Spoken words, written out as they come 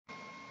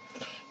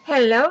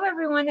Hello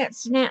everyone,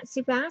 it's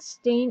Nancy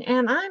Bastine,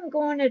 and I'm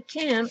going to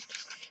attempt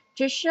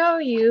to show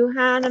you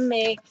how to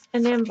make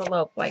an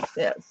envelope like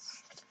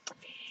this.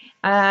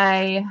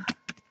 I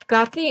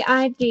got the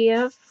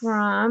idea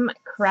from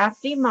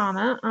Crafty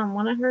Mama on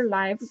one of her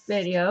live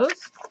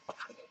videos.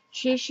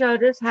 She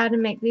showed us how to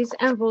make these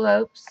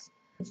envelopes,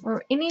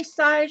 or any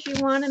size you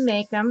want to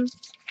make them.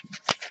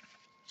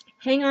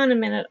 Hang on a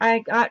minute, I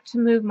got to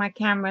move my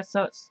camera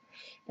so it's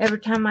every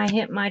time I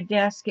hit my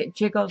desk it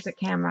jiggles the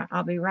camera.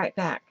 I'll be right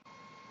back.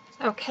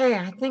 Okay,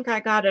 I think I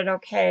got it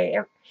okay.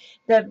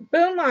 The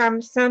boom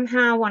arm,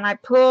 somehow when I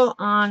pull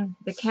on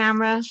the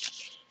camera,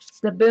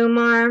 the boom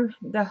arm,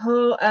 the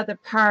whole other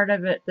part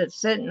of it that's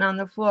sitting on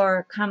the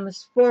floor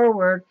comes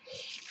forward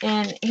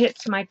and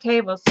hits my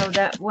table, so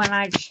that when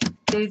I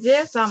do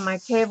this on my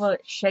table,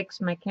 it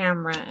shakes my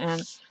camera,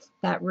 and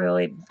that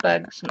really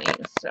bugs me.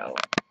 So,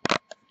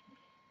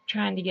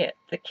 trying to get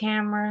the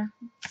camera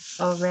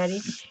all ready.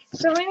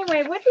 So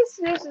anyway, what is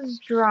this? Is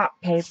drop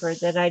paper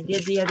that I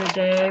did the other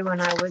day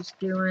when I was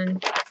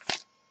doing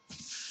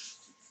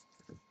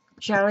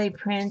jelly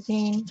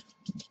printing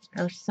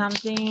or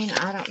something.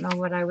 I don't know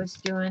what I was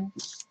doing.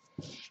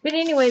 But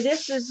anyway,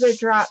 this is the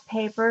drop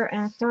paper,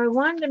 and so I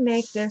wanted to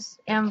make this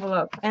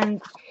envelope.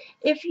 And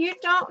if you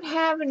don't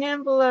have an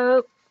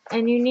envelope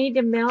and you need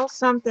to mail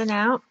something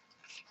out,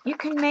 you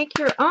can make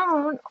your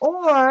own,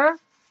 or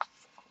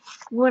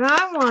what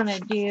I want to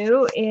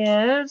do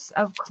is,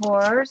 of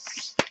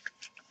course,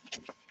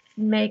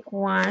 make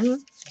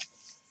one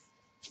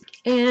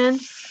and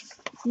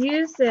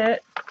use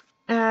it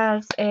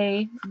as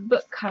a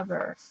book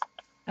cover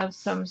of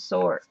some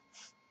sort,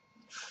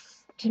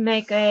 to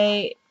make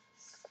a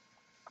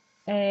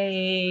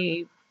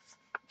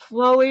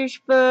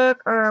flowish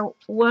book, or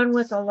one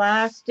with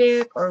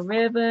elastic or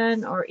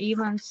ribbon, or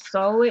even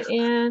sew it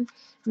in,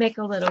 make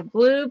a little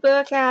glue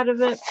book out of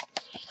it.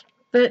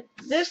 But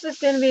this is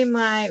going to be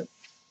my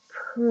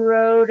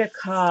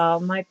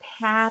protocol, my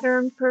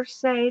pattern per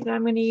se that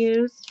I'm going to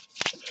use.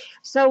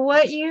 So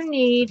what you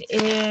need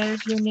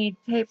is, you need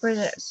paper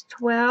that's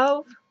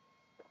 12,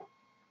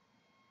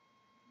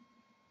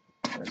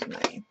 where's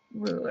my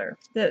ruler,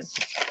 this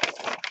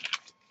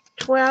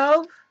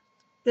 12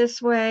 this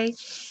way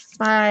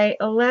by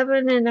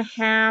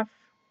 11.5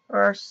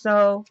 or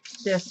so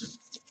this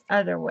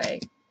other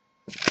way.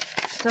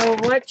 So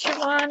what you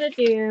want to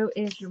do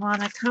is you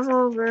want to come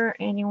over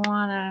and you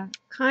want to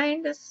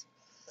kind of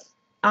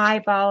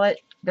eyeball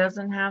it.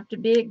 Doesn't have to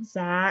be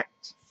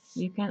exact.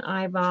 You can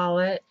eyeball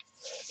it.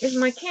 Is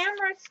my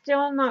camera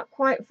still not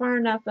quite far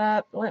enough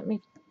up? Let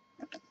me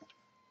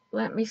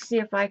see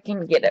if I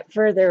can get it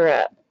further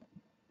up,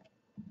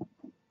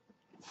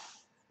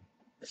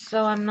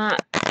 so I'm not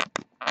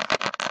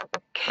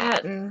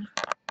cutting.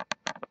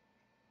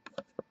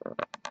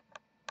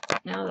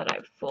 Now that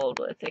I've fooled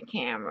with the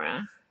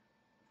camera,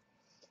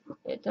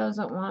 it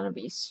doesn't want to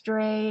be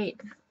straight.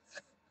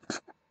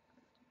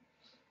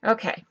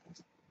 Okay.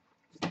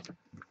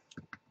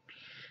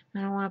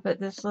 I want to put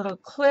this little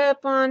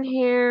clip on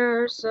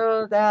here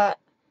so that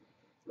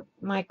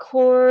my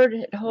cord,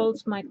 it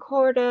holds my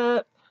cord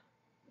up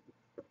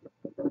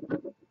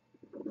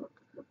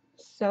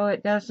so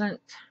it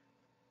doesn't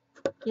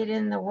get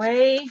in the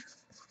way.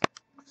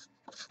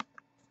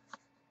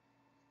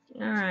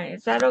 Alright,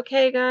 is that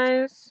okay,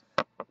 guys?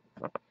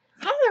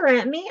 Holler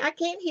at me. I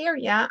can't hear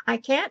ya. I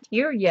can't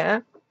hear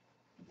ya.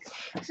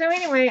 So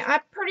anyway, I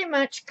pretty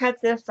much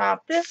cut this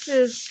off. This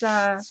is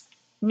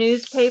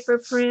newspaper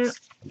print.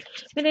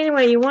 But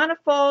anyway, you want to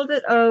fold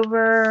it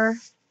over,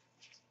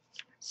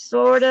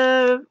 sort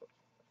of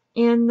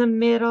in the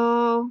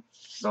middle,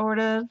 sort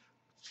of.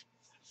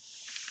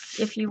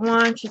 If you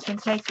want, you can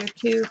take your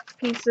two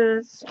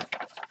pieces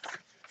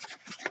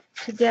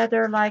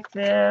together like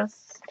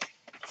this.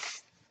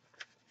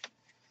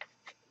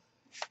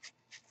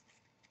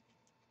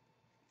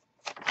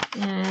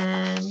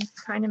 And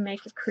kind of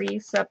make a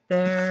crease up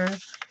there,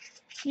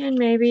 and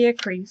maybe a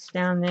crease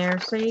down there,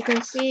 so you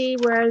can see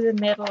where the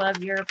middle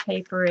of your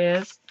paper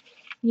is.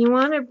 You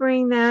want to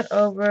bring that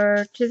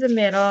over to the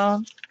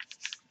middle,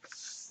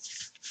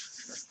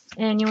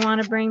 and you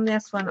want to bring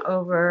this one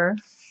over.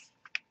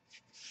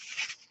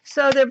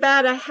 So they're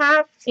about a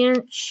 1/2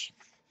 inch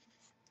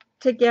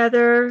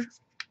together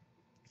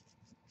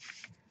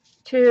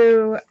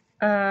to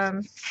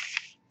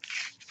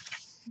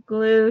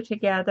glue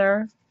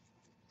together,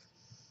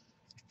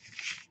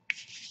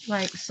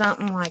 like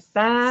something like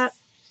that.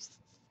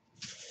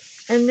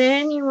 And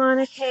then you want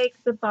to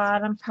take the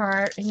bottom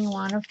part and you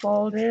want to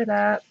fold it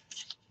up,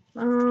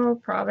 oh,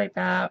 probably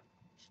about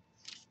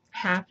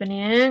 1/2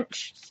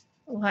 inch,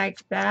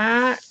 like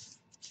that.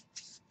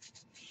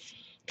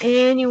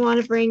 And you want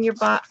to bring your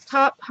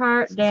top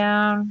part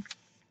down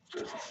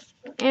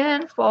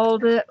and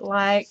fold it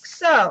like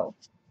so.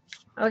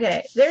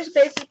 Okay, there's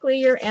basically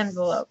your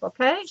envelope,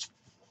 okay?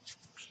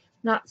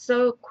 Not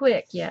so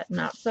quick yet,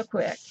 not so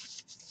quick.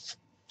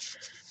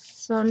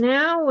 So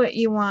now what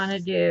you want to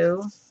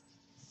do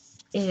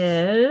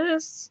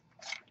is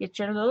get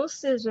your little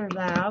scissors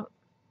out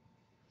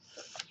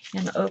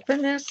and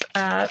open this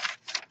up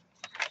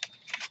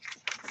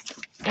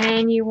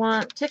And you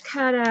want to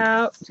cut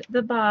out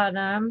the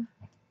bottom,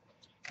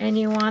 and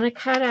you want to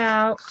cut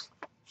out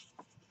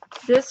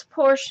this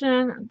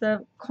portion,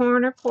 the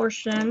corner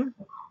portion,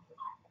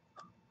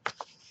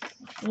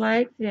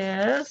 like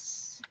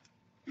this.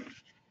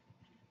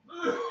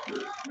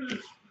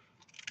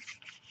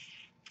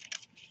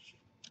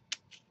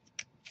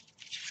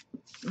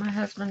 My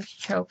husband's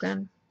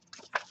choking.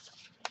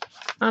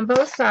 On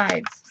both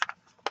sides.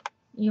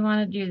 You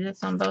want to do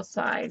this on both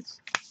sides.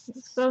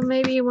 So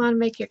maybe you want to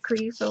make your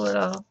crease a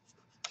little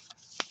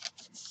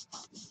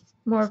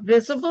more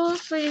visible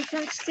so you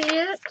can see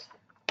it.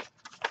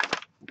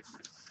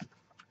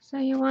 So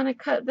you want to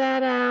cut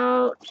that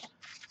out.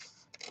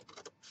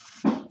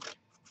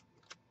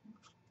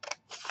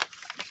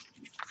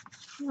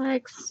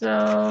 Like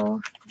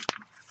so.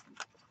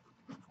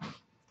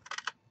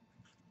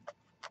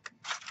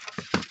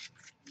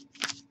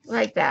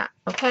 Like that,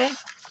 okay?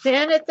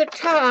 Then at the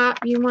top,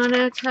 you want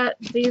to cut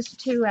these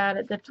two out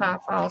at the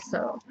top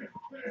also.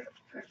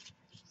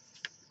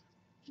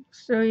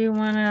 So you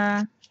want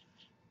to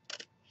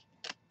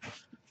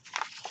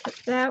cut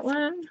that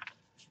one.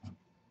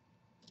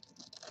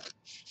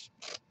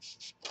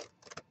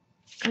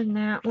 And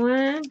that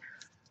one.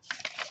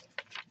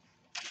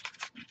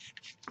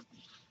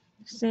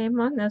 Same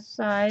on this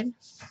side.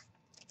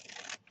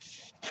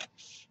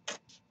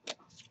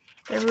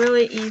 They're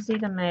really easy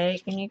to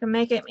make, and you can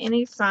make it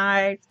any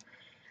size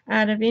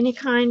out of any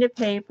kind of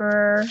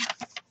paper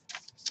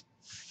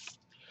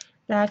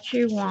that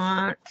you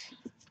want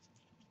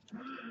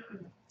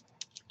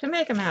to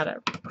make them out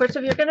of. Of course,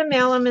 if you're going to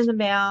mail them in the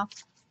mail,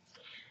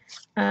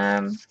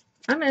 I'm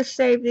going to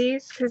save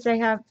these because they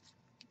have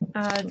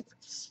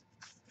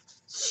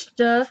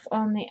stuff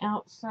on the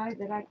outside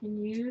that I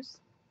can use.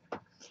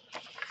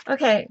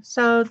 Okay,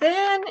 so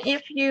then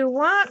if you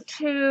want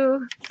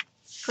to,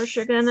 of course,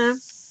 you're going to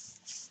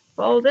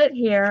fold it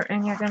here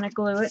and you're going to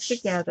glue it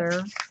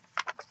together.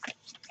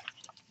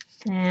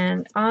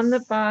 And on the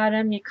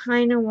bottom, you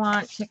kind of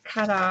want to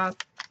cut off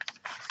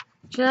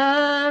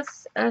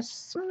just a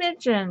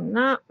smidgen,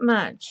 not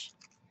much,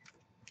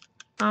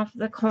 off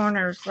the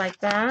corners like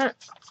that.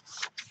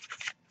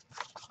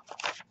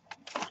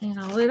 And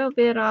a little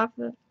bit off,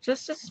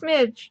 just a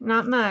smidge,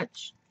 not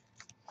much.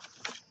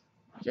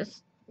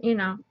 Just, you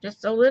know,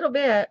 just a little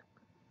bit.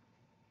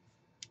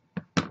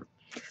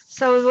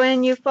 So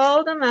when you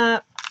fold them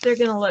up, they're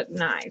going to look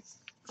nice,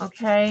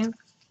 okay?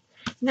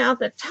 Now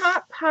the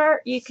top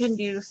part you can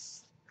do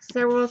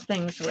several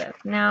things with.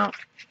 Now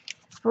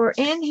for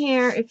in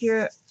here, if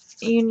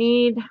we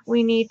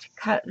need to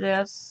cut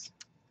this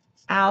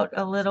out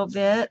a little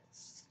bit.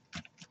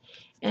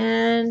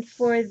 And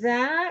for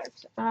that,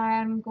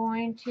 I'm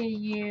going to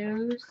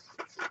use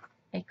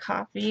a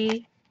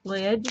coffee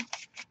lid,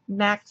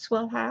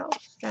 Maxwell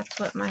House. That's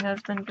what my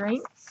husband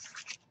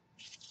drinks.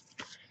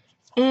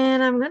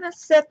 And I'm going to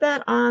set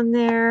that on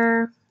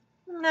there,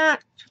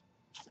 not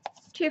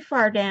too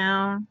far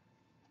down.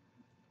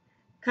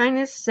 Kind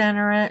of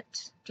center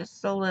it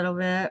just a little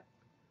bit.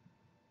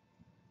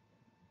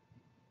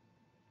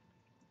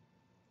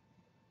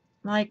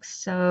 Like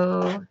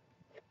so.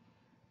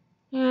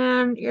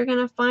 And you're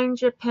going to find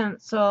your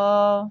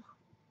pencil,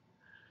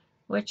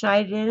 which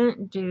I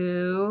didn't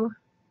do.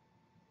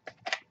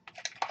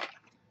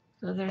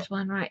 So there's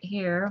one right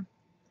here.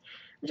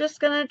 I'm just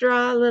going to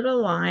draw a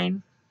little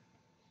line.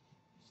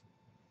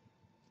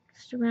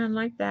 Just around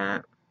like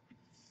that.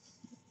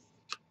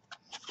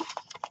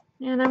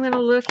 And I'm going to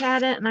look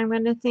at it and I'm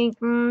going to think,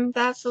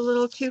 that's a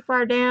little too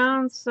far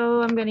down,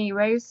 so I'm going to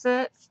erase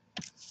it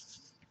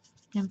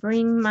and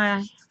bring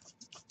my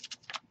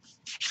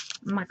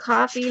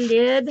coffee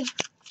lid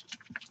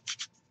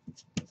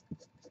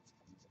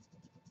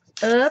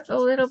up a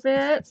little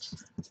bit,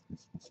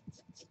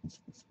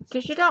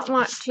 because you don't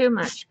want too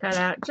much cut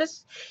out,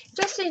 just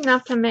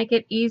enough to make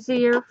it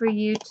easier for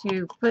you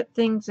to put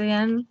things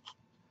in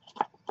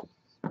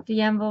the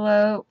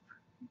envelope.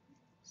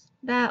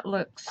 That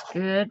looks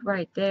good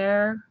right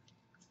there.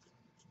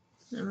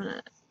 I'm going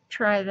to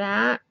try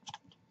that.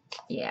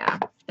 Yeah,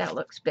 that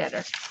looks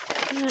better.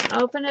 I'm going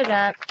to open it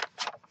up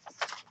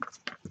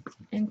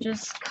and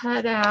just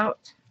cut out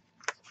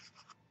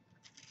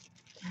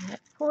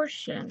that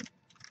portion.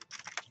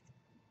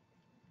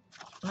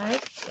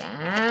 Like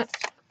that.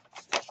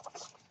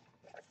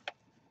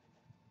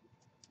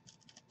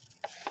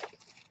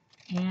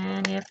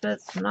 And if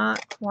it's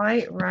not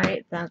quite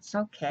right, that's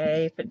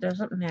okay if it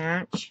doesn't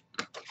match.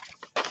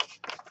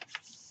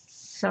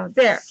 So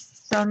there.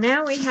 So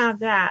now we have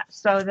that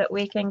so that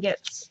we can get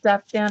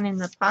stuff down in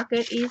the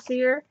pocket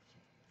easier.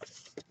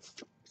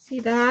 See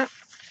that?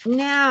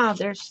 Now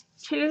there's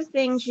two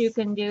things you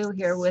can do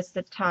here with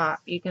the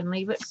top. You can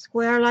leave it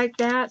square like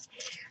that.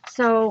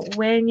 So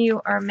when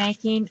you are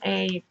making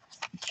a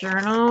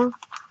journal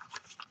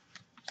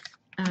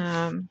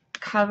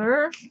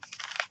cover,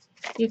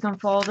 you can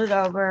fold it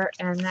over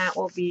and that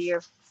will be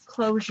your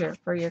closure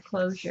for your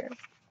closure,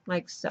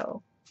 like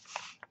so.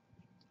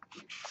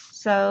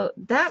 So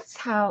that's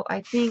how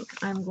I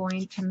think I'm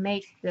going to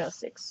make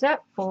this,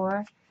 except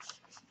for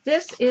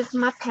this is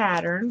my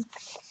pattern.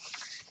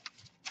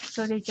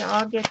 So did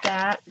y'all get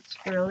that? It's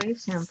really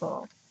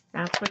simple.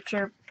 That's what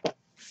your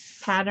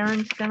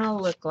pattern's going to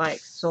look like,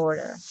 sort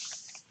of.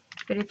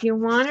 But if you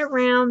want to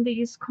round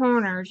these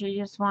corners, you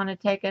just want to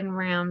take and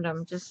round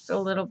them just a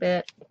little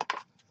bit.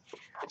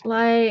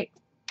 Like,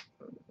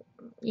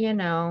 you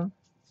know,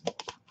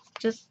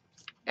 just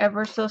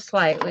ever so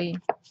slightly.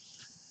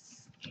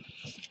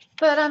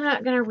 But I'm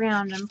not going to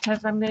round them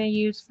because I'm going to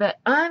use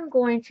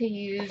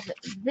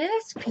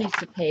this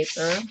piece of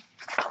paper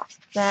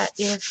that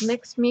is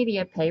mixed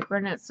media paper,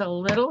 and it's a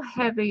little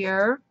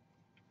heavier.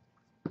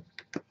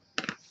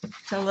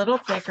 It's a little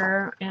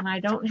thicker, and I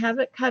don't have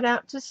it cut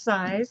out to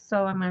size,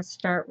 so I'm going to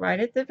start right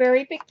at the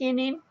very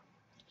beginning.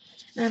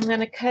 And I'm going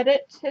to cut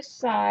it to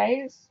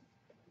size.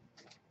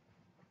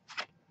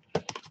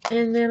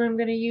 And then I'm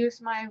going to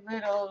use my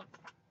little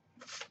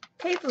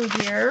paper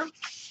here.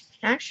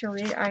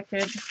 Actually,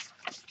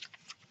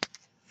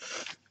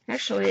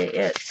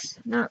 it's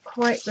not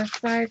quite the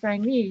size I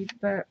need,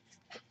 but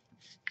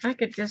I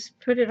could just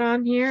put it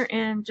on here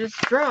and just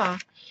draw.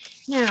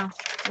 Now,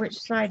 which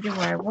side do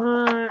I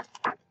want?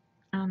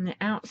 On the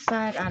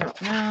outside, I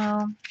don't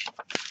know.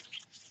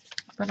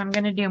 But I'm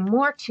going to do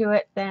more to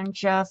it than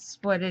just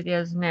what it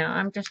is now.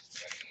 I'm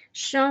just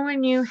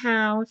showing you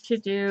how to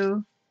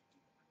do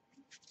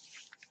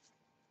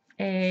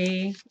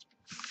a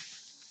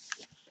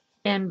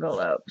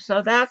envelope.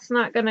 So that's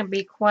not going to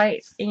be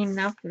quite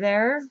enough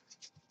there.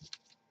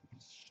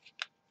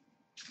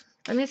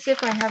 Let me see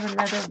if I have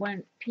another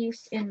one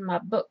piece in my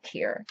book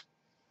here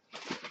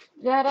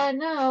that I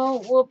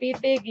know will be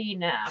big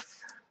enough.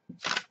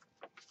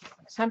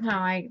 Somehow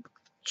I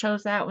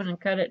chose that one and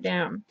cut it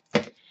down.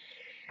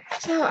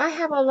 So I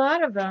have a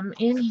lot of them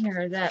in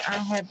here that I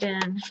have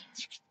been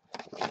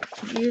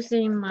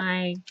using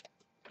my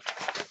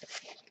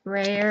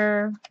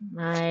brayer,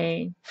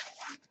 my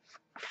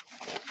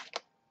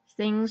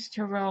things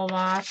to roll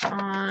off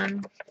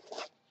on.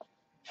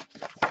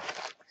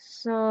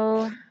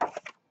 So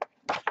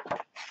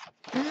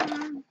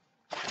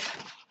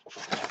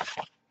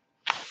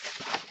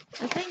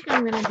I think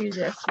I'm going to do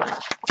this one.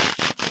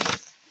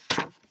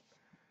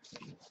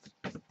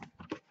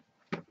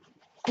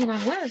 And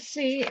I want to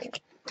see,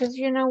 because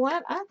you know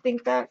what? I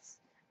didn't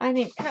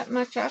cut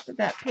much off of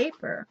that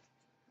paper.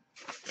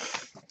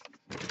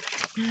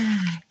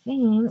 I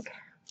think,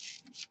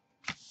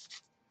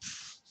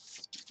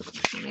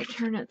 let me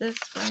turn it this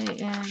way,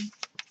 and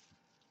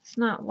it's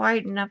not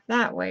wide enough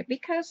that way,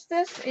 because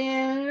this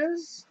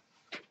is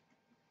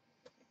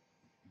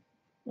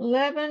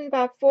 11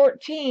 by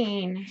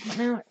 14.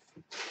 Now,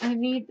 I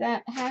need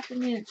that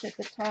 1/2 inch at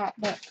the top,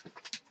 but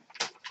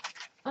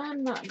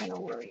I'm not going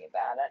to worry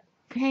about it.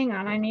 Hang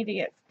on, I need to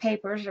get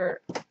papers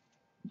are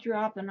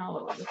dropping all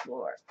over the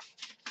floor.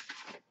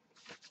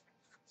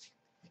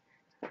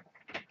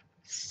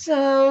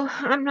 So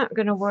I'm not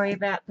going to worry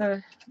about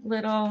the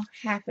little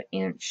 1/2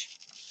 inch.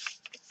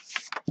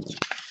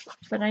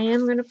 But I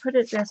am going to put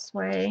it this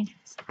way.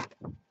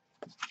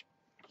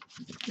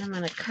 I'm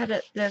going to cut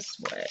it this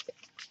way.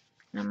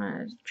 I'm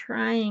going to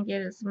try and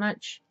get as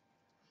much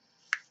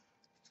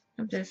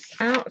of this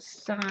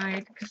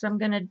outside because I'm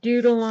going to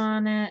doodle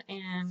on it.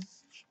 And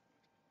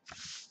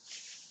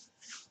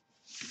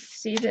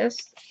see, this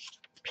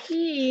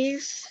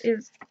piece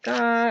is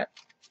got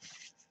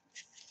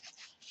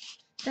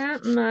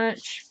that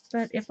much,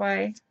 but if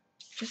I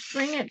just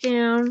bring it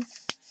down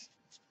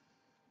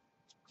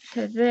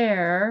to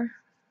there,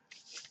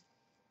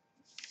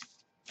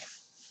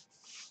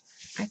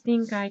 I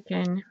think I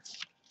can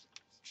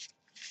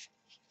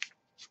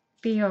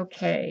be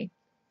okay.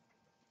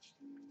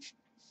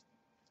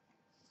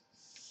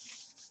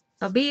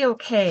 I'll be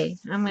okay.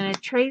 I'm going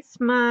to trace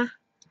my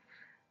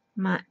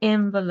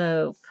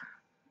envelope.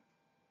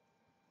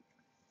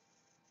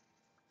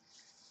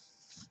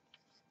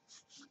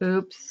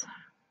 Oops.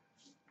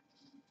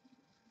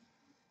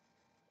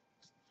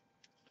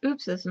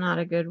 Oops is not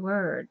a good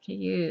word to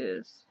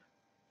use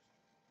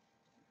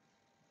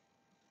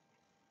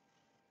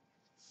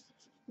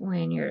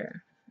when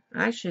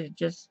I should have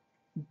just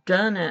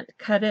done it,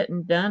 cut it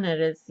and done it.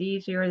 It's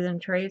easier than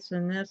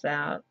tracing this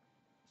out.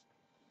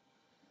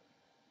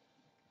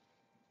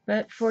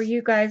 But for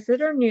you guys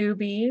that are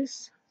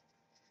newbies,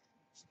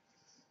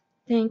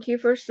 thank you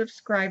for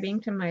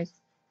subscribing to my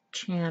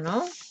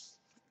channel.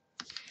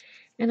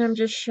 And I'm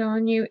just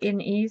showing you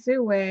an easy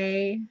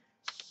way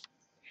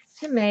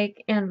to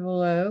make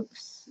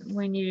envelopes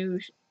when you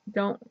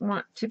don't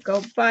want to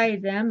go buy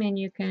them and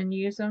you can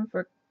use them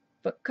for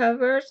book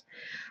covers.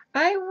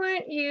 I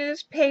wouldn't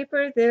use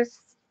paper this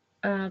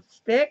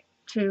thick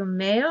to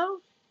mail.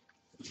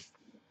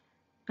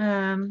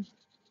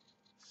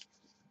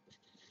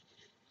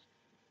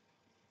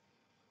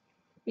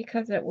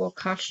 Because it will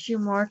cost you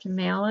more to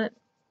mail it.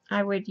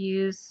 I would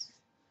use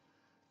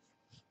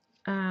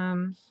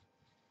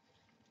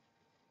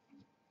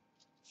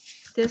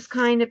this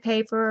kind of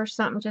paper or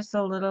something just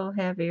a little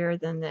heavier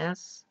than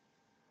this.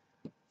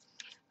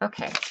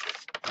 Okay,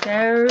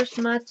 there's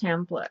my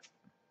template.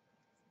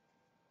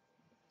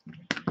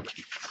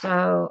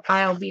 So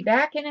I'll be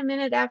back in a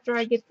minute after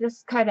I get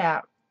this cut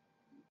out.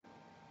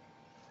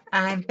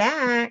 I'm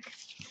back.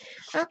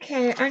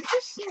 Okay, I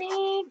just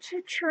need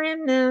to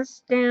trim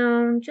this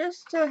down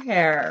just a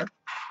hair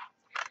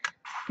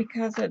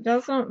because it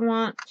doesn't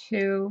want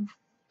to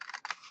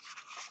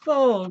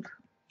fold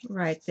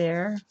right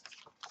there.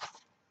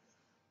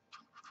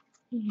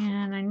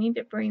 And I need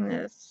to bring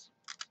this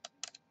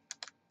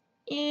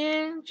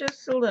in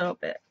just a little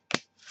bit.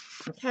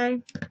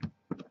 Okay?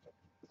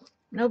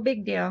 No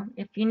big deal.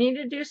 If you need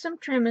to do some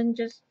trimming,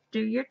 just do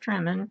your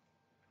trimming.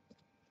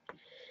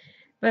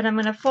 But I'm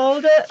going to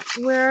fold it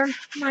where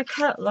my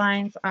cut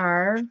lines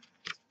are.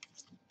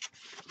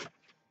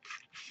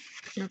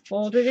 And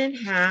fold it in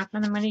half.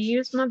 And I'm going to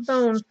use my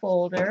bone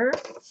folder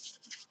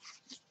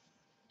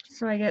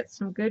so I get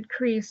some good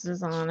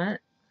creases on it.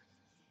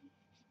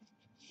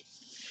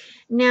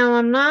 Now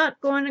I'm not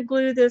going to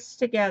glue this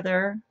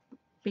together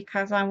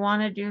because I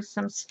want to do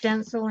some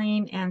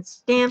stenciling and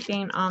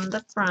stamping on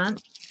the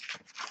front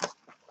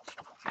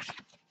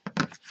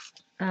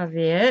of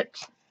it.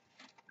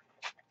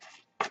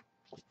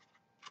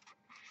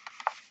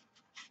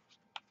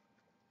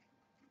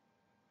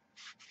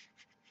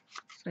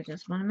 So I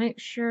just want to make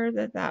sure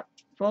that that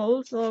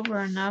folds over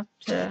enough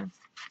to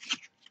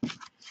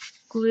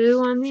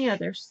glue on the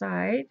other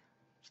side.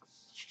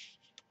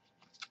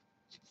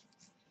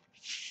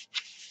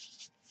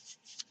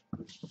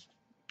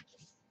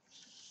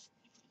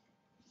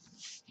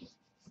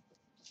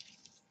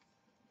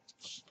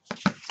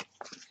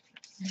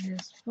 And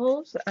this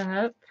folds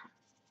up.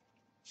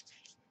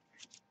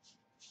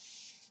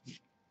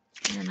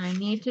 And I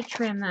need to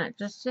trim that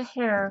just a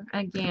hair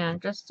again,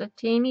 just a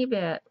teeny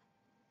bit,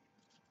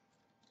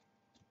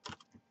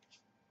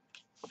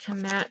 to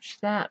match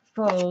that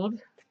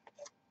fold.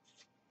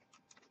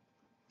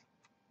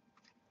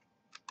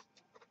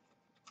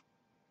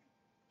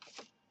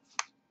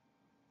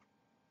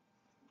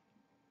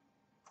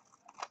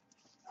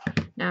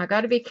 Now I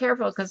got to be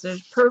careful because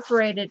there's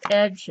perforated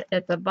edge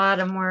at the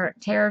bottom where it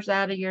tears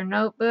out of your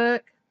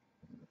notebook.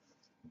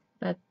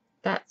 But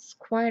that's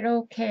quite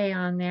okay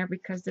on there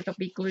because it'll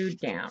be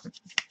glued down.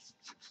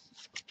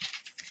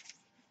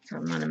 So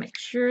I'm going to make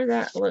sure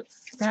that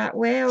looks that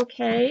way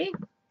okay.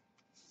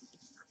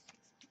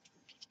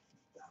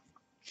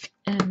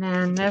 And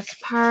then this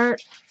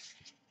part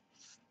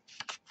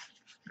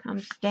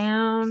comes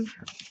down.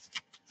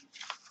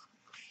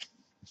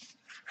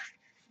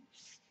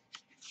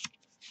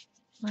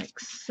 Like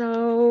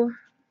so.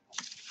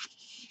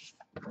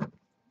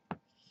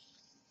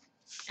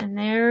 And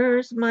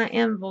there's my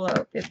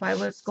envelope. If I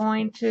was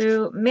going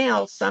to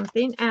mail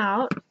something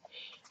out,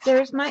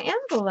 there's my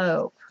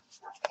envelope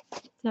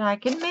that I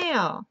can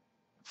mail.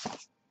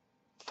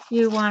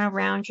 You want to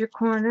round your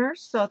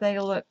corners so they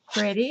look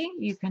pretty,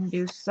 you can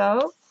do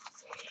so.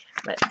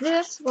 But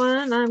this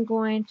one I'm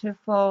going to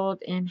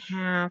fold in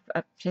half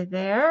up to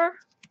there.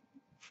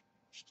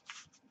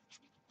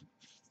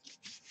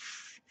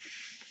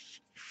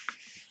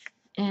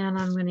 And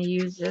I'm going to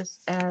use this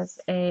as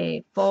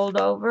a fold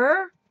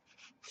over,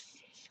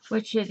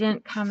 which it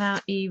didn't come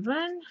out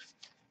even.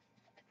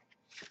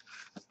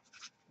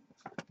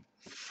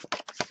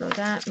 So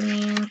that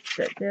means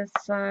that this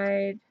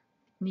side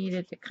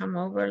needed to come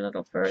over a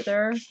little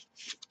further.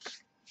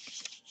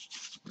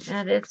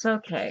 And it's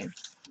okay.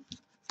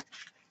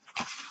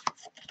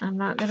 I'm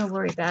not going to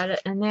worry about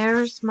it. And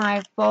there's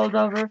my fold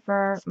over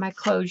for my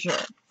closure.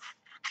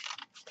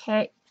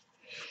 Okay.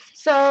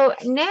 So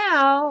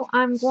now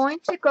I'm going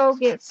to go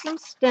get some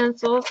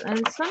stencils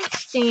and some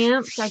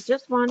stamps. I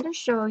just wanted to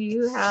show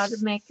you how to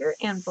make your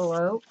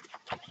envelope.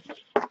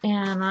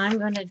 And I'm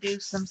going to do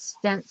some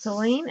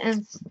stenciling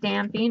and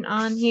stamping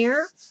on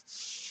here.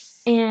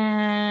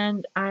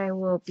 And I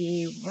will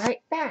be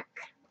right back.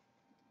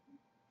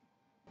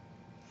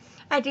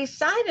 I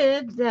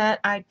decided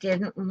that I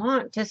didn't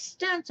want to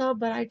stencil,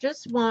 but I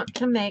just want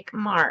to make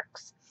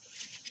marks.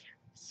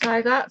 So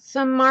I got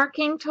some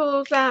marking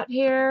tools out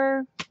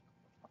here.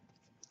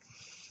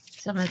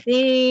 Some of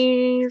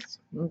these,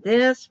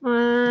 this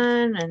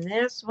one, and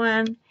this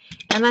one.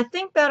 And I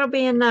think that'll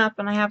be enough.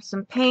 And I have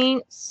some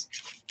paints.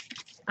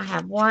 I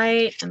have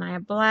white, and I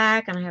have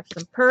black, and I have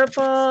some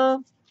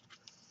purple.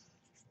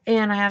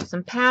 And I have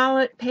some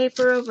palette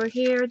paper over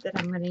here that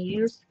I'm going to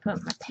use to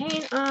put my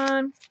paint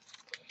on.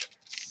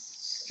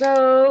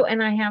 So,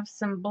 and I have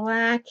some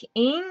black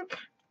ink.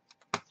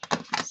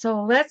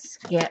 So let's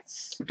get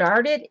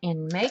started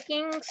in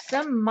making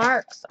some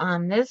marks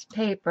on this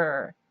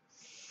paper.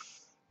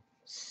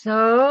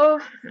 So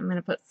I'm going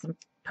to put some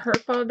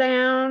purple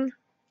down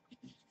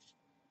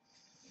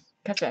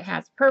because it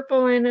has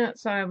purple in it.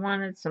 So I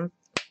wanted some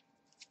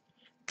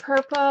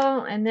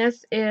purple, and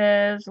this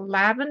is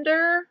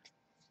Lavender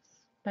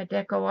by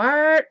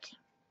DecoArt.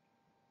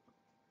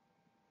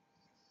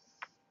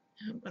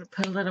 I'm going to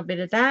put a little bit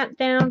of that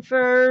down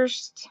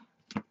first.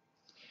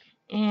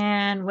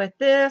 And with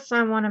this,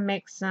 I want to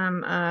make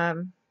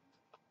some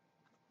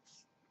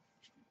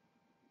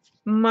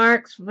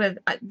marks with,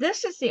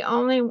 this is the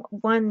only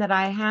one that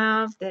I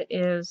have that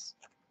is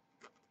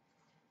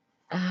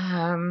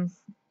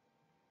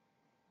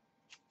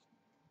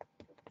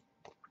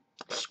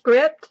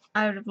script.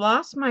 I've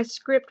lost my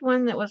script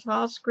one that was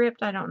all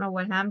script. I don't know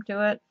what happened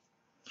to it.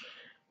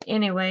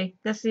 Anyway,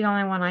 this is the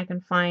only one I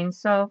can find.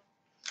 So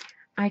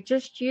I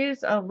just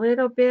use a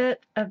little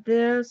bit of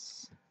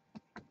this.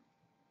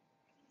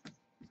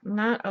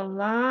 Not a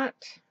lot.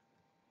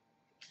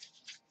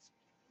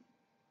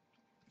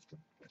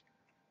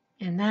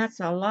 And that's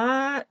a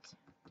lot.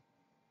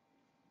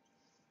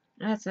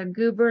 That's a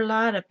goober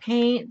lot of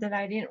paint that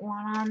I didn't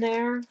want on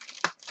there.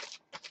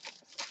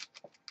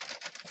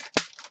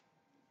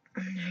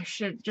 I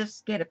should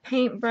just get a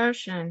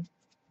paintbrush and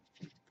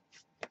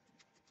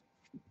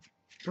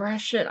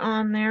brush it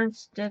on there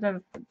instead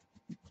of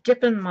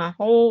dipping my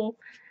whole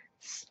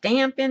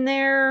stamp in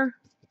there.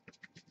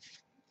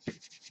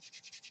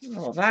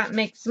 Well, that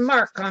makes a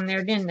mark on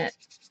there, didn't it?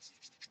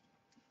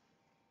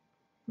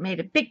 Made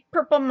a big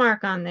purple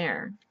mark on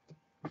there.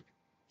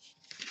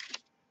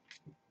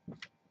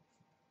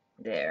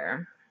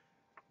 There.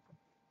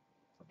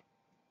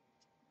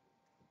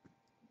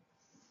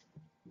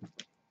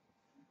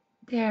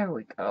 There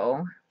we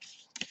go.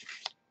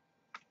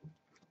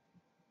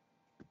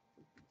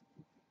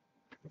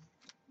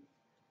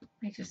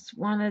 I just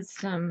wanted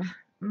some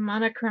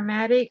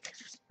monochromatic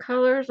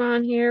colors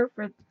on here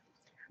for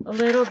a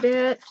little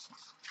bit.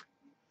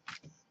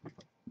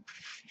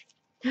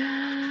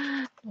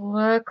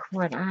 Look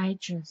what I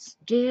just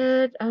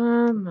did.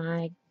 Oh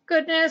my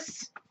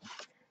goodness.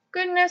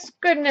 Goodness,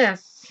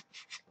 goodness.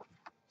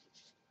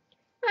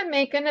 I'm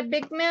making a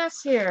big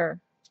mess here.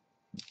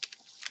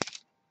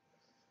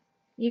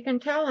 You can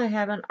tell I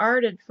haven't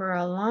arted for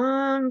a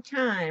long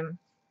time.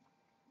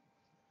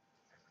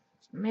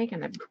 I'm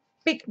making a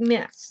big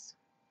mess.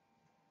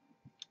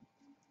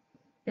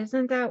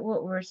 Isn't that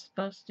what we're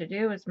supposed to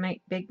do, is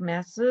make big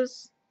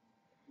messes?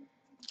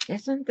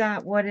 Isn't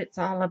that what it's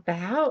all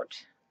about?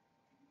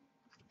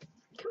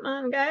 Come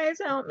on, guys,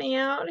 help me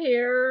out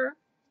here.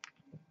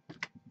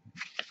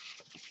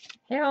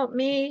 Help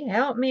me,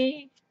 help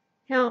me.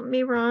 Help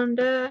me,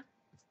 Rhonda.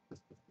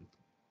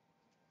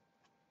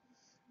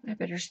 I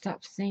better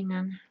stop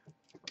singing.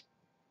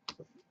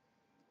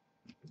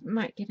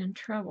 Might get in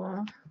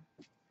trouble.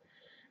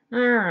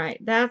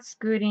 Alright, that's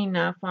good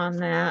enough on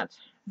that.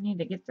 I need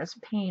to get this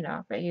paint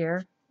off of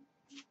here,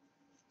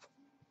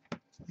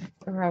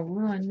 or I'll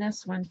ruin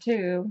this one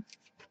too.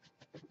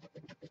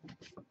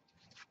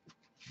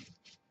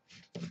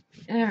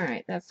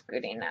 Alright, that's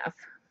good enough.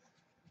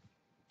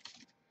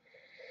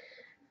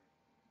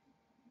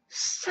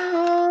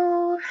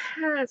 So,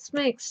 let's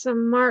make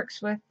some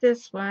marks with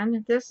this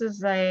one. This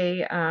is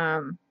a,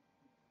 I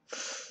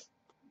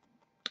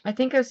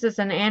think this is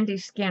an Andy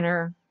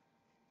Skinner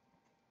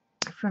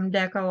from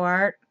Deco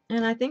Art,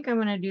 and I think I'm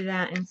going to do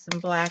that in some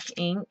black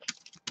ink.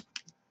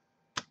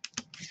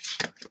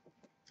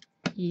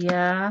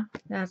 Yeah,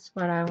 that's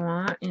what I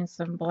want, in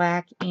some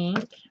black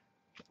ink.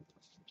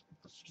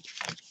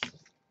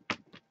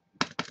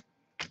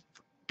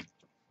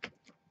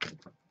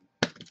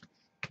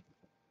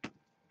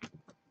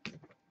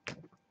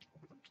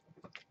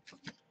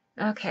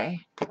 Okay,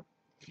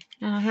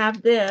 and I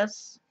have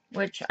this,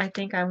 which I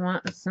think I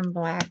want with some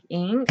black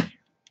ink.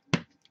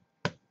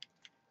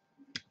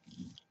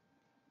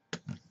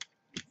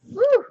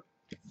 Woo!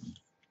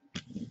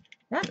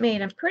 That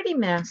made a pretty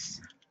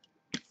mess.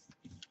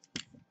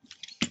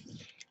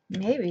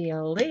 Maybe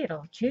a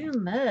little too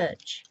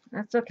much.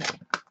 That's okay.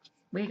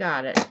 We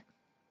got it.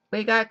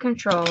 We got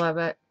control of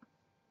it.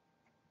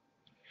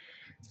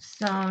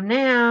 So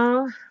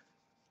now,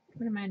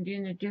 what am I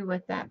going to do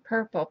with that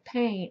purple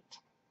paint?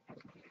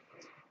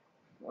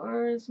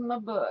 Where's my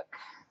book?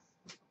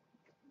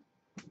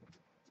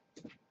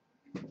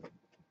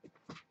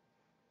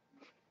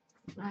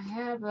 I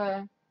have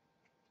a...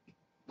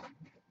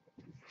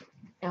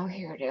 Oh,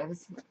 here it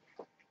is.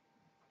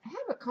 I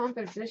have a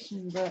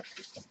composition book.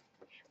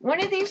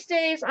 One of these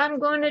days, I'm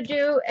going to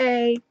do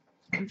a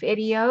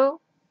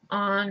video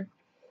on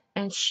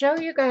and show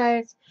you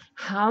guys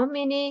how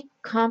many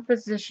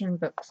composition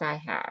books I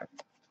have.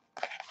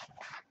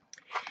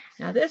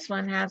 Now, this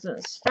one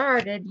hasn't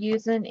started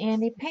using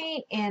any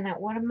paint in it.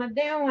 What am I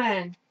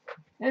doing?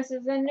 This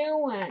is a new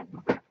one.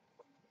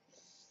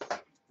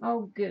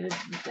 Oh, good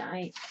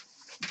night.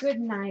 Good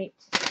night.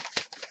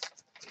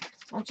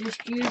 I'll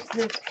just use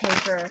this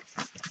paper.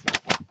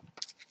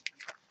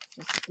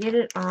 Just get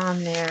it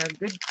on there.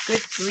 Good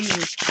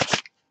grief.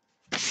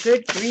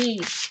 Good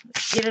grief.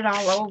 Get it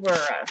all over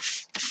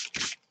us.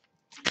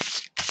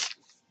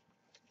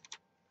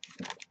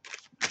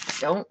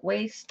 Don't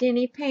waste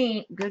any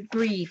paint. Good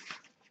grief.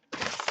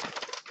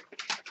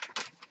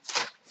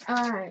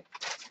 Alright.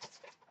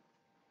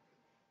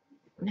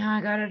 Now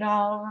I got it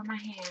all over my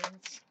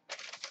hands.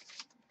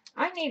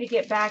 I need to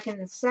get back in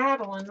the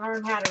saddle and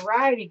learn how to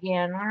ride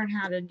again. Learn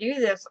how to do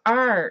this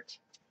art.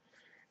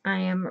 I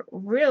am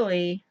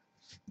really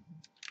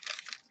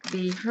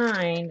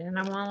behind, and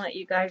I want to let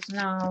you guys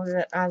know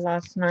that I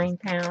lost 9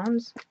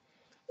 pounds.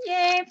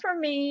 Yay for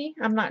me.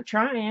 I'm not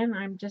trying.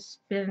 I've just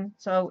been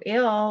so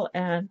ill,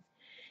 and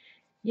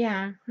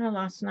yeah, I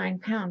lost 9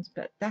 pounds,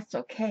 but that's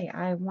okay.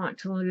 I want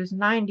to lose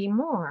 90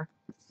 more.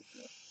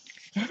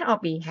 Then I'll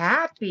be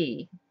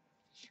happy.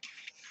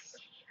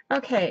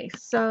 Okay,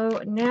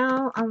 so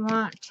now I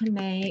want to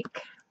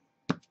make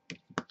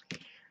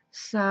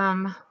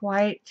some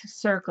white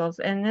circles,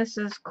 and this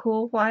is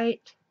Cool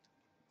White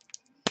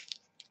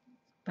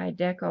by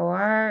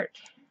DecoArt.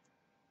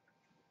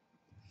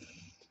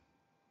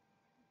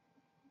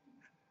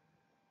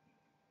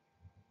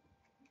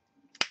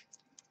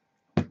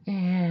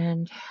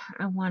 And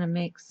I want to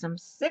make some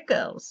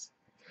sickles,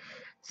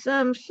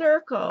 some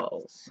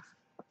circles.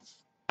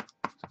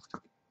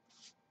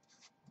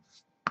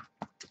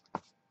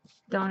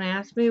 Don't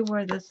ask me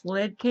where this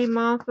lid came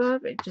off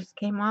of. It just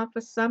came off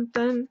of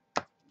something.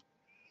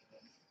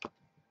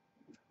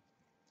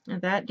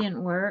 And that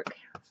didn't work.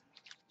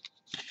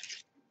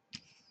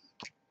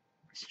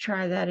 Let's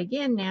try that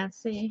again,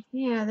 Nancy.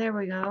 Yeah, there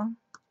we go.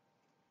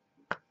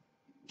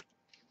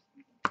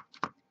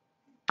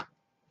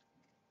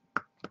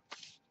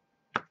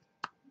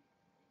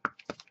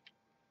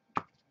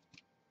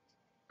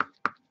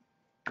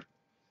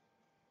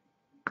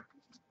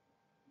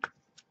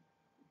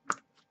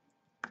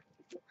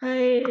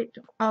 It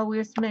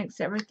always makes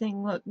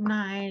everything look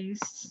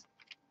nice.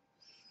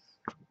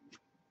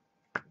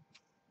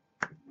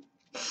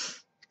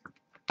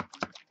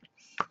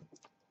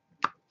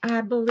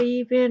 I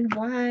believe in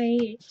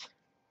white.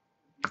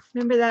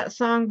 Remember that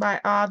song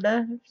by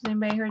ABBA? Has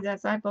anybody heard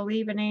that? I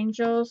Believe in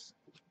Angels.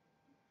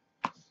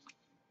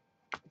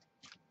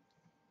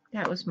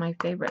 That was my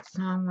favorite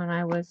song when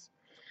I was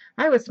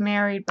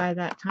married by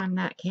that time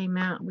that came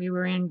out. We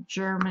were in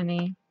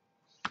Germany.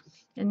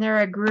 And they're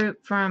a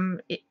group from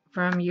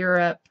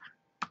Europe.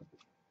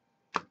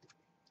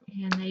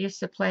 And they used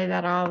to play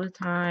that all the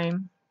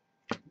time.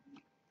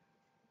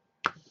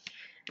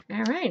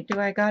 Alright, do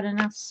I got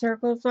enough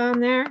circles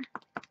on there?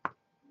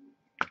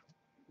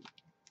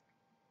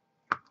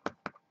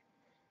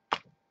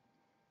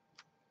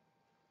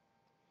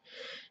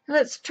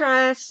 Let's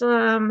try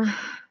some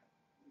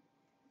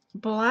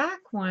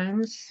black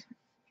ones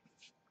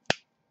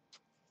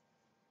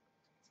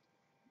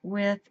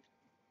with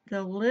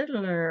the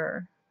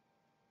littler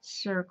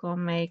circle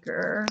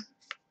maker,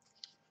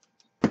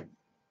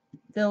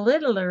 the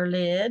littler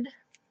lid.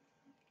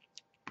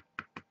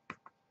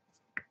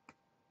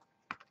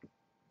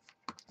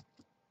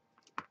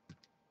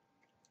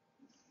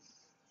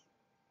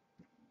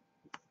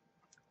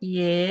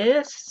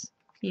 Yes,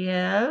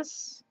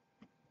 yes,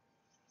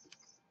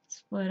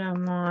 that's what I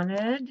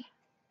wanted.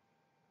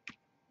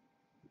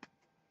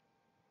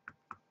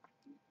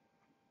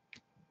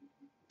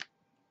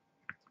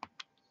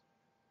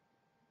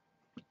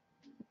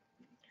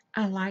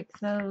 I like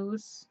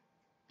those.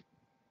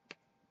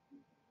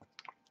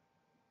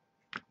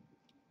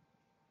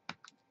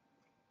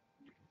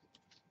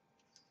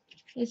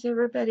 Is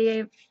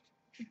everybody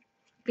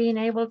being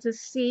able to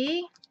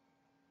see?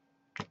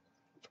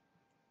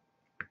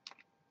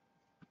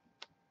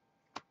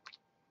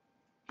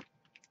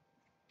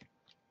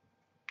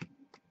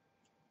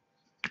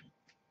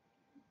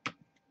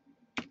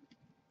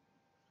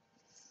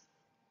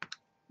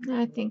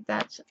 I think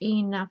that's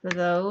enough of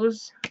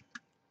those.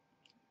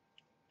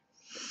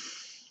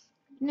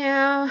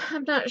 Now,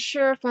 I'm not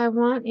sure if I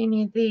want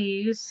any of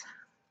these.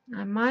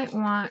 I might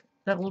want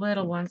the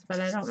little ones, but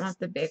I don't want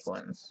the big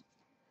ones.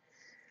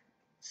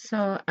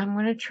 So I'm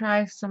going to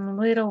try some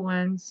little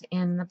ones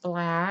in the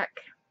black.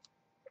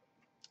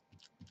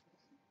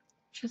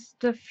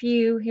 Just a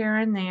few here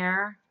and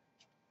there.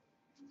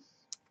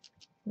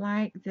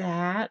 Like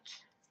that.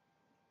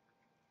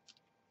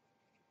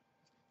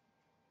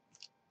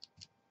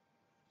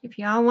 If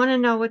y'all want to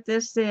know what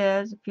this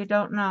is, if you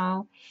don't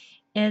know,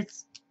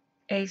 it's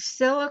a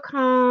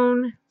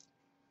silicone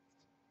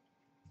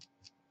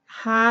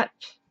hot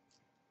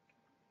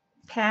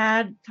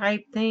pad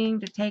type thing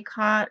to take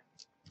hot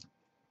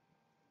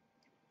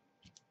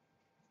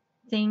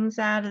things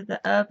out of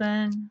the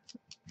oven,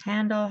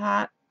 handle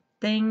hot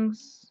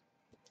things,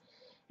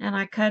 and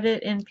I cut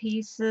it in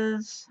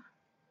pieces.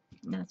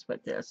 That's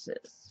what this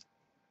is.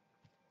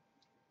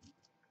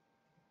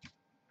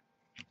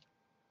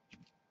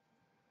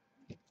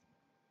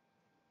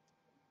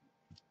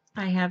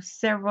 I have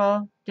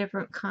several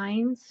different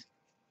kinds.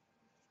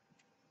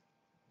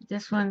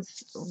 This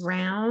one's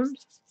round.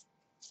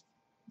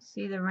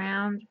 See the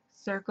round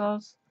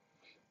circles?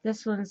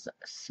 This one's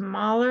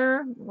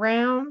smaller,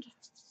 round.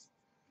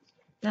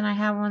 Then I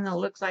have one that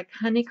looks like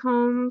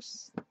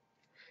honeycombs.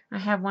 I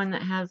have one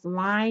that has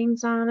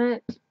lines on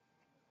it.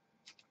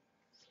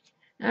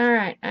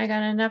 Alright, I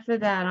got enough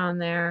of that on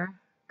there.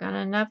 Got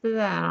enough of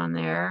that on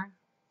there.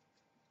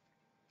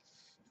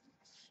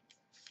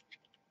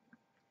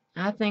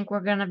 I think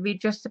we're going to be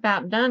just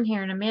about done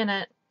here in a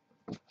minute.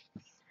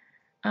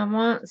 I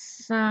want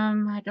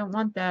some, I don't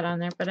want that on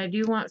there, but I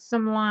do want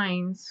some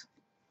lines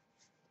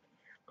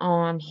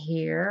on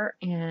here.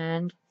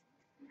 And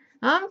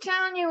I'm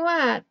telling you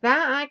what,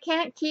 that I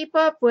can't keep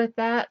up with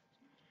that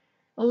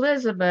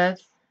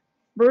Elizabeth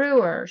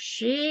Brewer.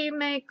 She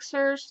makes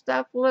her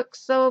stuff look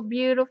so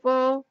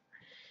beautiful.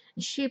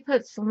 She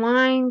puts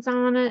lines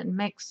on it and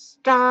makes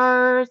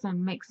stars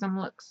and makes them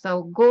look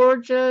so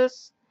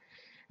gorgeous.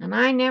 And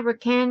I never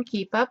can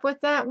keep up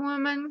with that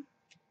woman.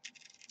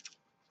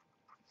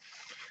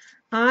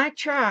 I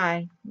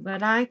try,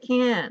 but I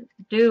can't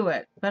do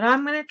it. But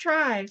I'm going to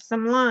try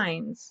some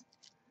lines.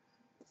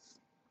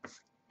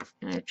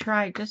 And I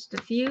try just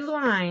a few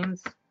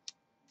lines.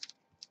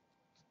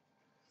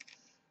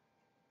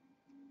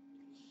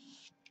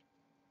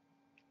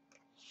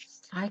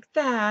 Like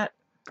that.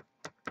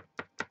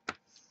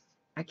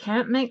 I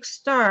can't make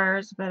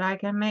stars, but I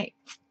can't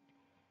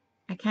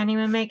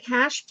even make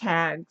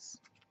hashtags.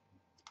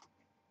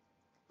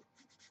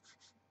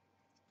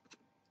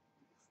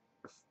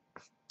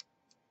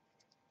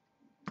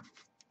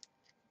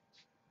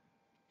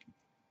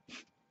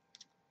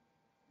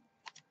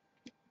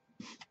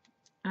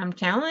 I'm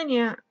telling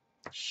you,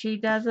 she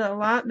does it a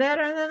lot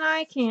better than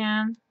I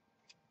can.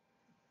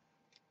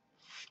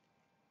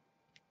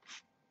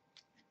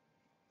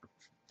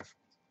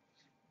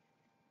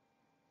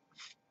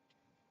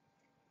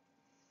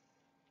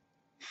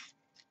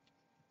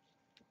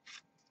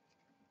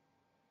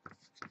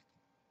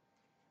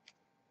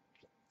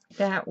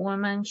 That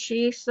woman,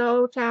 she's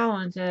so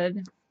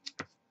talented.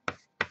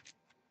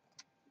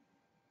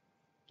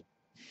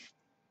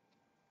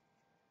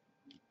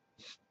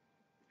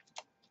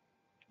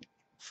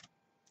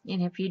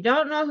 And if you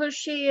don't know who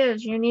she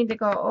is, you need to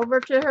go over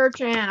to her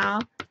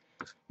channel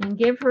and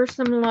give her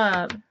some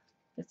love.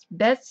 It's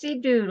Betsy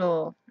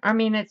Doodle. I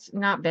mean, it's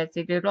not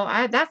Betsy Doodle.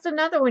 That's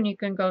another one you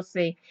can go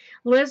see.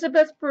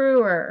 Elizabeth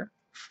Brewer.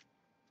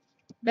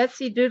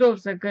 Betsy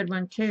Doodle's a good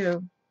one,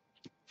 too.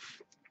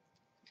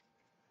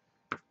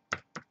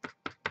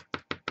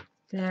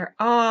 They're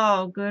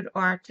all good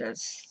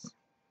artists.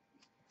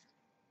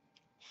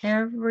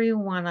 Every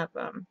one of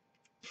them.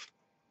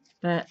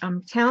 But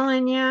I'm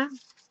telling you,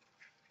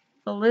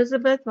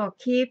 Elizabeth will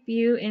keep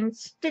you in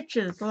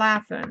stitches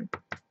laughing.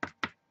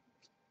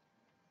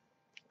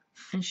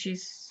 And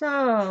she's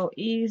so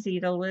easy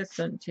to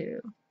listen to.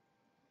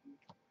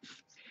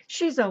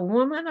 She's a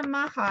woman of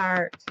my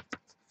heart.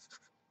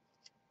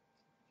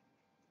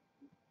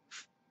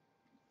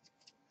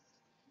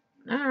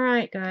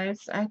 Alright,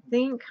 guys. I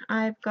think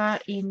I've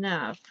got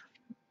enough.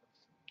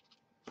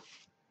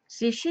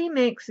 See, she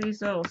makes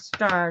these little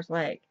stars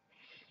like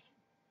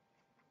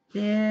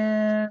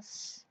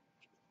this.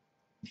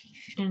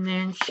 And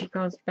then she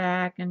goes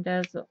back and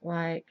does it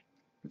like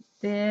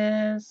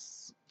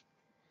this.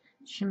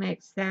 She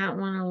makes that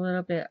one a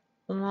little bit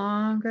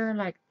longer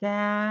like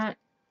that.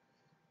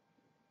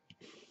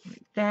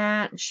 Like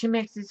that. She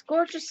makes these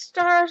gorgeous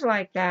stars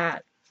like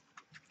that.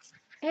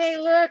 Hey,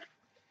 look.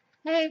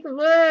 Hey,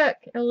 look,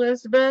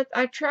 Elizabeth.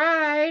 I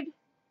tried.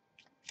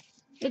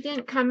 It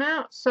didn't come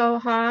out so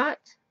hot.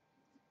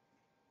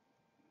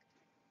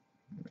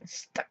 I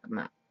stuck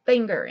my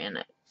finger in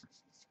it.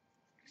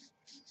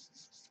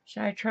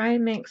 Should I try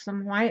and make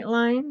some white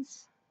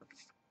lines?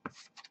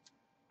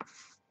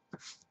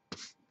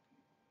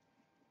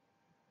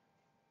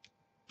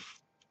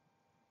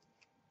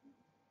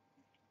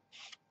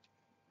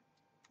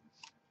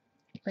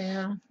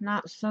 Well,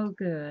 not so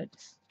good.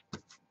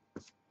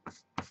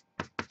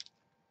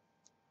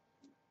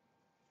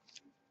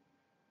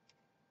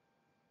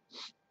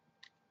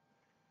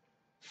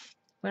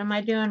 What am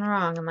I doing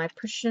wrong? Am I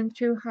pushing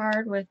too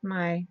hard with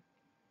my...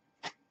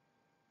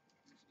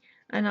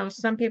 I know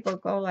some people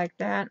go like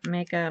that and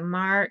make a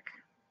mark.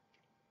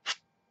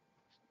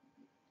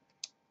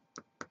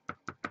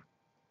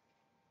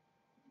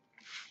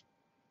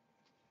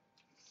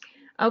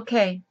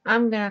 Okay,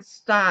 I'm going to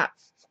stop.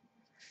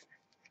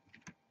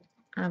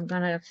 I'm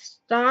going to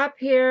stop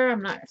here.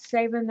 I'm not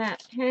saving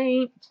that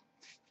paint.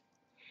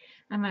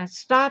 I'm going to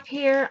stop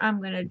here. I'm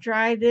going to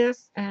dry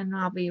this and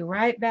I'll be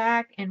right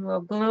back and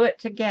we'll glue it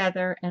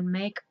together and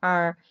make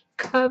our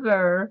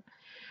cover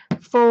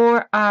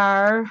for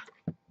our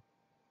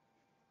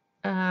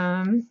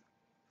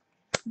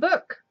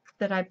book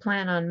that I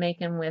plan on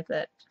making with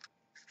it.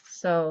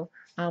 So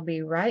I'll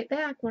be right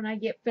back when I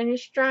get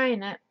finished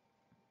drying it.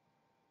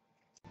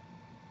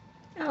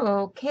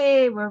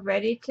 Okay, we're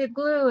ready to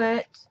glue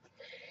it.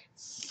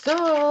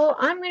 So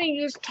I'm going to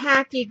use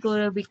tacky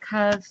glue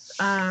because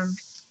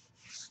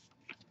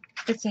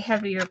it's a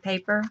heavier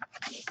paper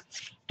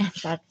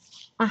and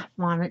I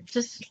want it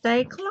to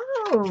stay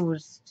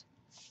closed.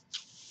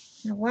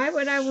 Now, why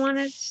would I want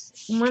it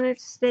to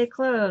stay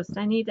closed?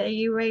 I need to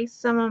erase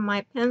some of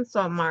my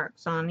pencil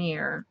marks on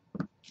here.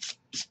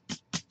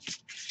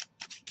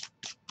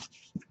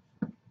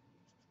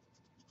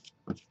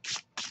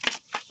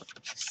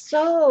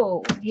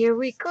 So here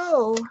we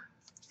go.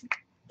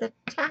 The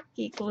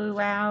tacky glue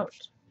out.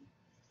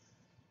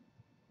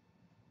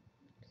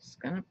 Just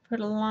gonna put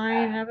a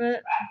line of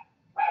it.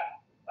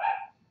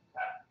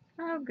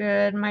 Oh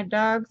good, my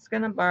dog's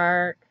gonna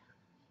bark.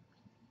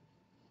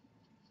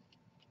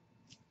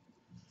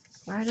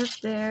 Right up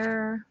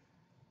there.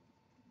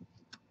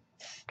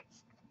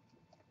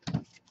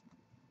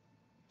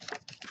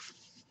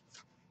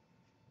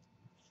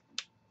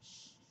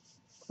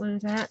 Glue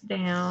that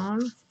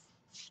down.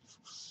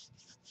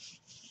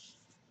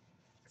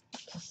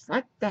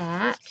 like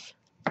that.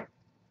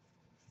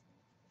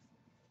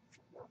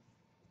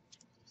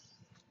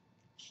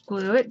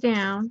 Glue it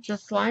down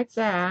just like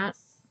that.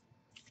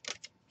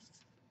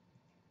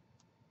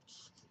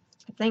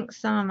 I think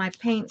some of my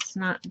paint's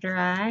not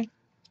dry.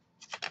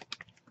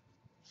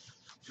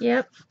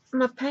 Yep,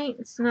 my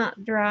paint's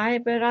not dry,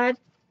 but I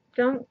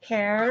don't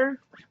care.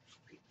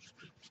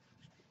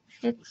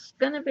 It's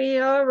gonna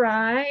be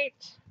alright.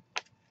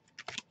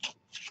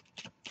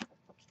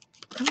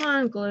 Come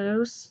on,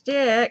 glue,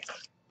 stick.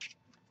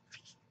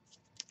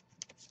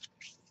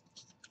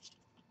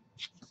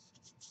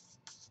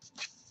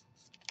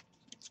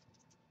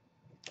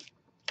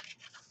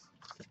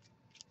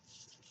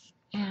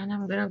 And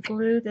I'm gonna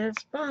glue this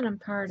bottom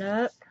part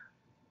up.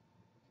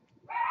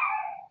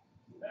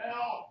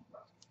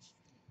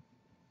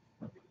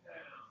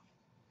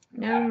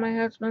 Now my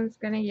husband's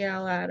gonna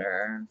yell at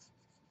her.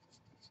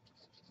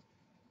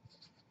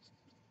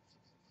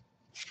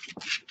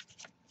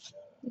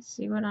 You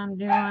see what I'm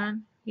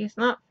doing? He's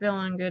not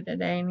feeling good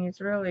today, and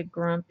he's really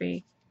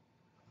grumpy.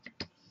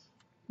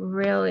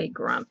 Really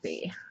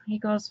grumpy. He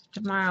goes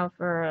tomorrow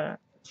for a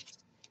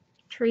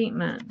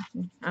treatment.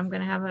 I'm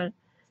gonna have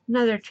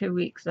another 2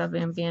 weeks of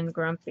him being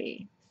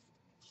grumpy,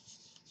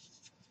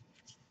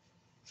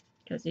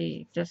 because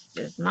he just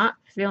is not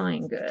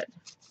feeling good.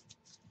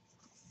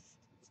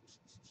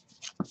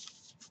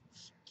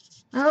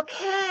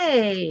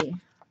 Okay.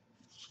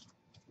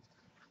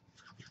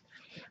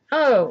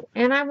 Oh,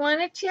 and I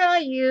want to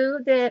tell you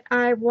that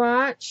I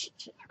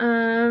watched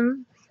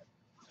Dawn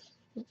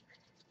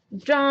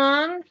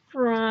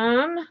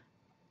from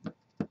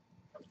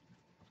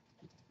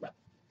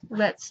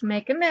Let's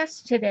Make a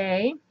Mess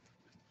Today,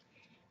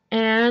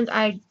 and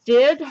I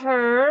did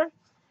her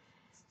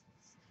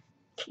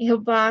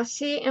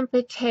kielbasa and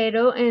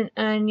potato and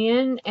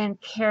onion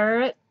and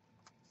carrot.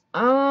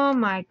 Oh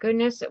my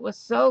goodness, it was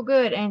so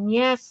good. And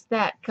yes,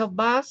 that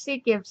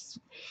kielbasa gives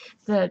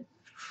the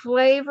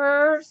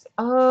flavors.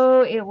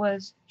 Oh, it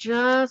was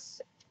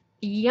just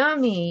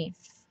yummy.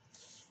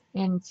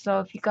 And so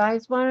if you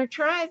guys want to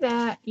try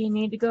that, you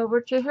need to go over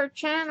to her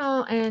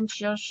channel and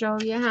she'll show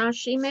you how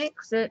she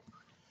makes it.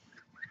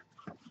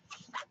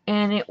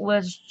 And it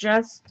was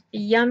just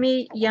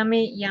yummy,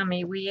 yummy,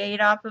 yummy. We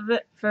ate off of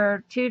it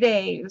for 2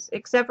 days,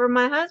 except for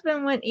my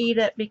husband wouldn't eat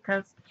it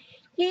because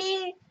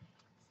he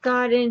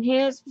got in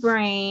his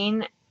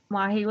brain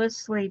while he was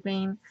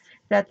sleeping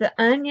that the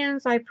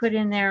onions I put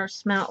in there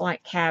smelled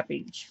like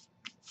cabbage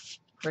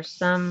for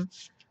some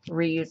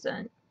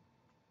reason.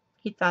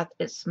 He thought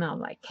it smelled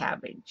like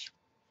cabbage,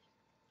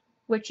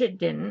 which it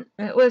didn't.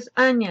 It was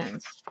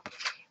onions,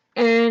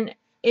 and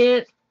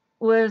it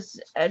was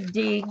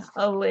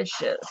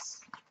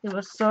delicious. It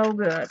was so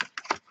good.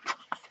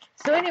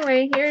 So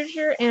anyway, here's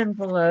your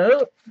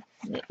envelope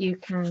that you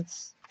can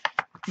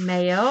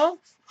mail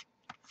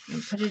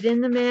and put it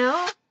in the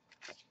mail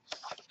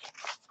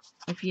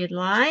if you'd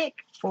like,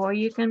 or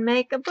you can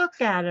make a book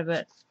out of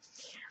it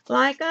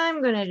like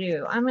I'm going to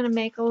do. I'm going to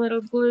make a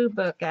little glue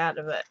book out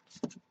of it.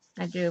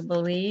 I do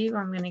believe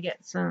I'm going to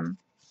get some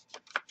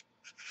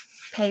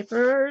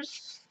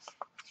papers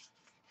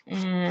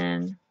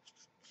and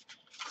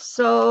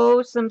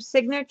sew some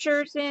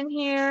signatures in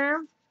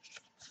here.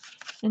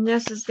 And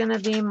this is going to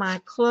be my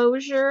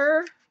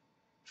closure.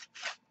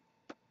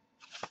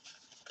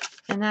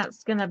 And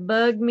that's going to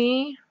bug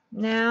me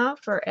now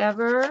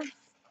forever,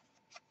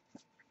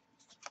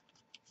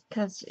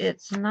 because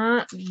it's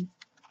not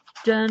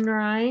done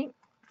right.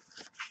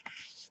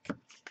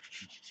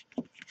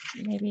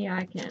 Maybe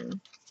I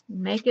can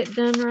make it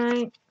done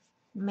right.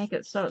 Make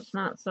it so it's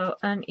not so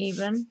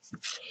uneven.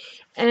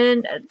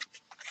 And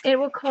it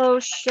will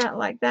close shut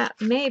like that.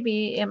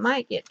 Maybe it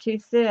might get too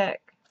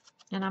thick,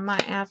 and I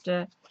might have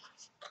to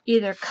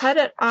either cut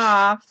it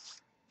off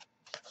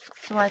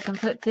so I can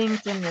put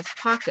things in this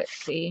pocket,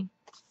 see?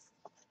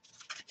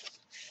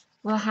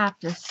 We'll have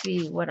to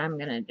see what I'm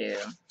going to do.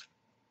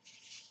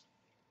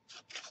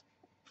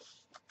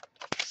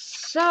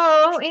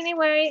 So,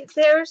 anyway,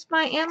 there's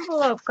my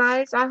envelope,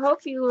 guys. I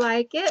hope you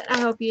like it. I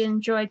hope you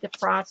enjoyed the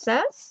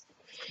process.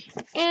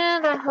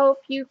 And I hope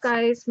you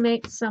guys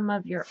make some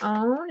of your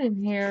own.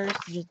 And here's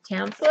the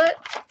template.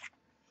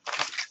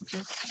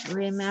 Just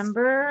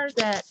remember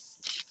that,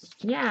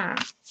 yeah,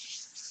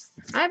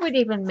 I would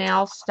even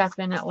mail stuff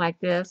in it like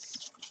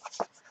this.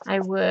 I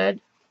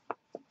would.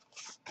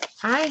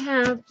 I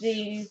have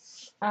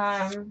these,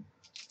 I'll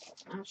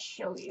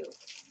show you.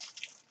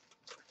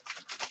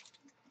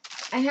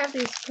 I have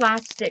these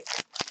plastic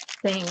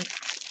things.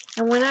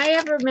 And when I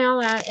ever mail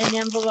out an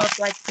envelope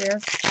like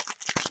this,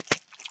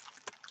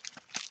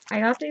 I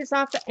got these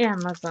off of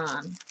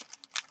Amazon.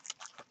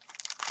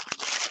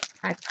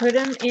 I put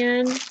them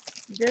in,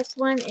 this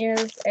one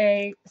is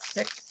a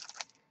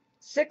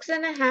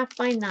 6.5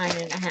 by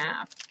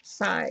 9.5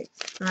 size.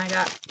 And I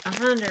got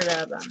 100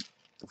 of them.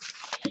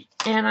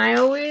 And I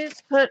always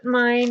put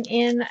mine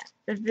in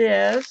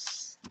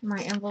this,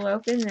 my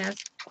envelope in this,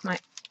 my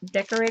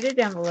decorated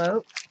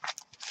envelope.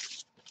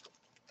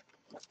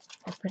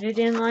 I put it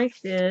in like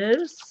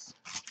this.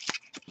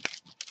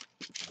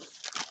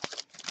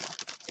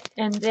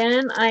 and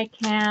then I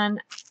can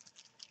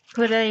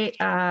put a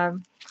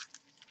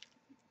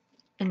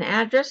an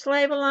address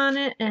label on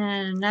it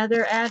and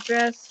another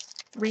address,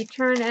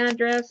 return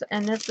address,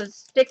 and this is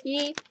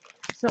sticky,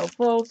 so it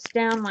folds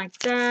down like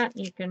that.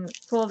 You can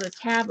pull the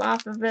tab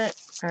off of it,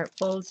 or it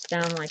folds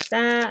down like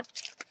that,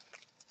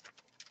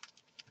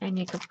 and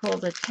you can pull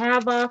the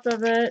tab off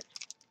of it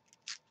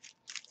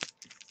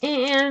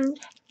and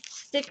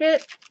stick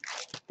it.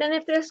 Then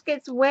if this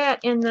gets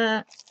wet in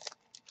the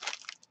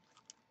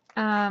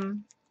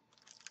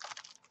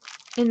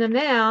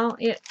mail,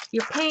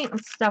 your paint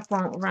and stuff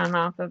won't run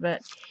off of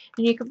it.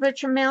 And you can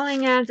put your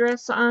mailing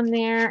address on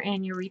there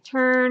and your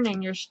return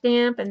and your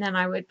stamp, and then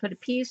I would put a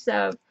piece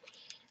of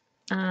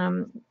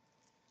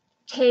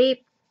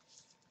tape,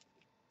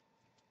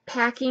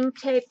 packing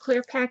tape,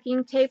 clear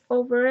packing tape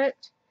over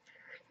it,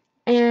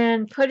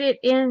 and put it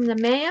in the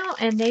mail,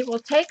 and they will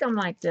take them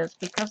like this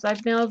because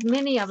I've mailed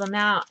many of them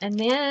out. And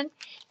then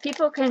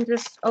people can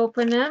just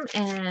open them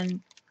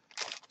and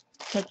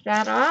take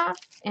that off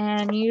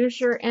and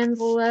use your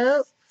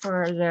envelope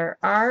for their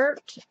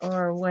art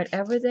or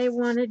whatever they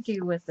want to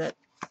do with it.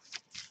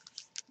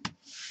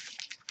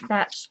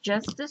 That's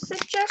just a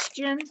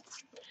suggestion.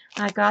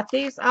 I got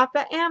these off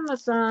of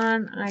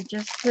Amazon. I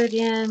just put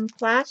in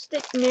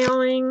plastic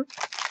mailing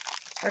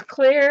or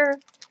clear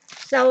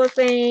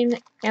cellophane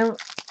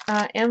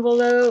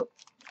envelope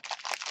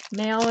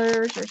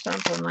mailers or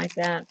something like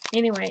that.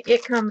 Anyway,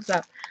 it comes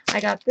up. I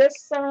got this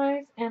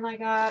size and I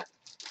got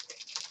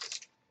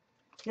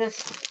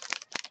this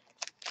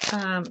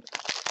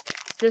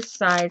this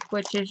size,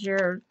 which is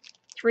your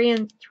 4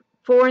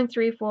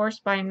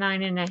 3/4 by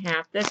 9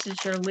 1/2. This is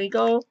your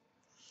legal.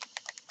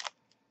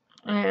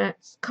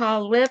 It's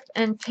called Lip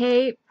and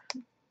Tape,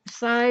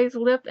 size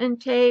Lip and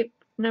Tape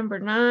number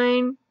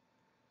 9.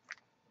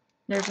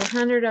 There's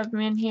 100 of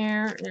them in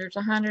here. There's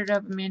 100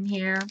 of them in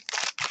here.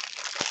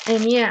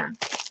 And yeah,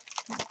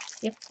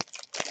 if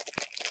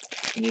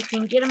you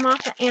can get them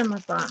off of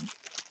Amazon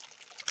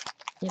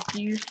if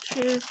you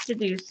choose to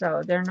do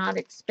so. They're not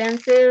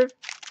expensive.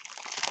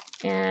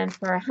 And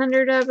for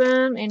 100 of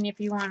them, and if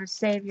you want to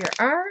save your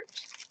art,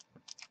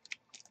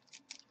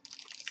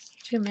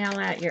 to mail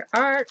out your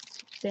art,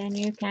 then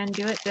you can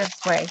do it this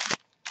way.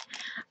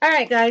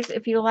 Alright guys,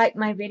 if you like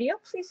my video,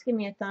 please give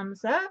me a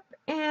thumbs up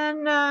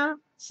and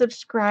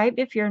subscribe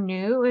if you're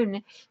new.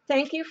 And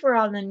thank you for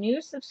all the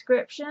new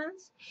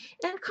subscriptions.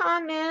 And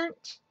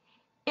comment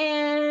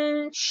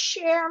and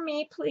share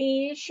me,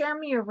 please. Share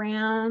me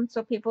around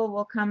so people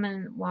will come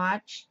and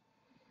watch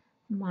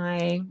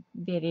my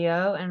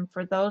video. And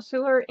for those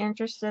who are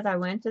interested, I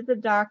went to the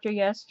doctor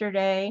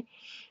yesterday,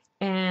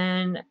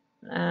 and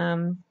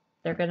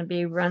they're going to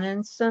be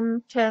running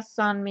some tests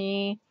on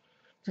me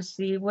to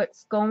see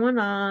what's going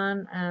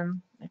on.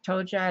 I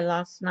told you I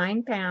lost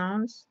 9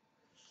 pounds,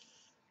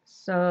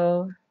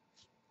 so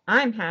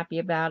I'm happy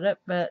about it,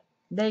 but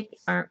they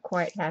aren't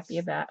quite happy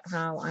about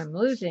how I'm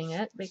losing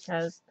it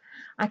because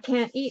I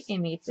can't eat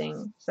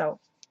anything.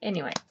 So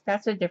anyway,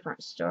 that's a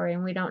different story,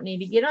 and we don't need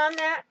to get on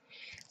that.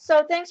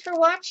 So thanks for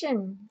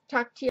watching.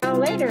 Talk to y'all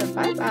later.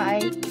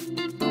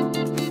 Bye-bye.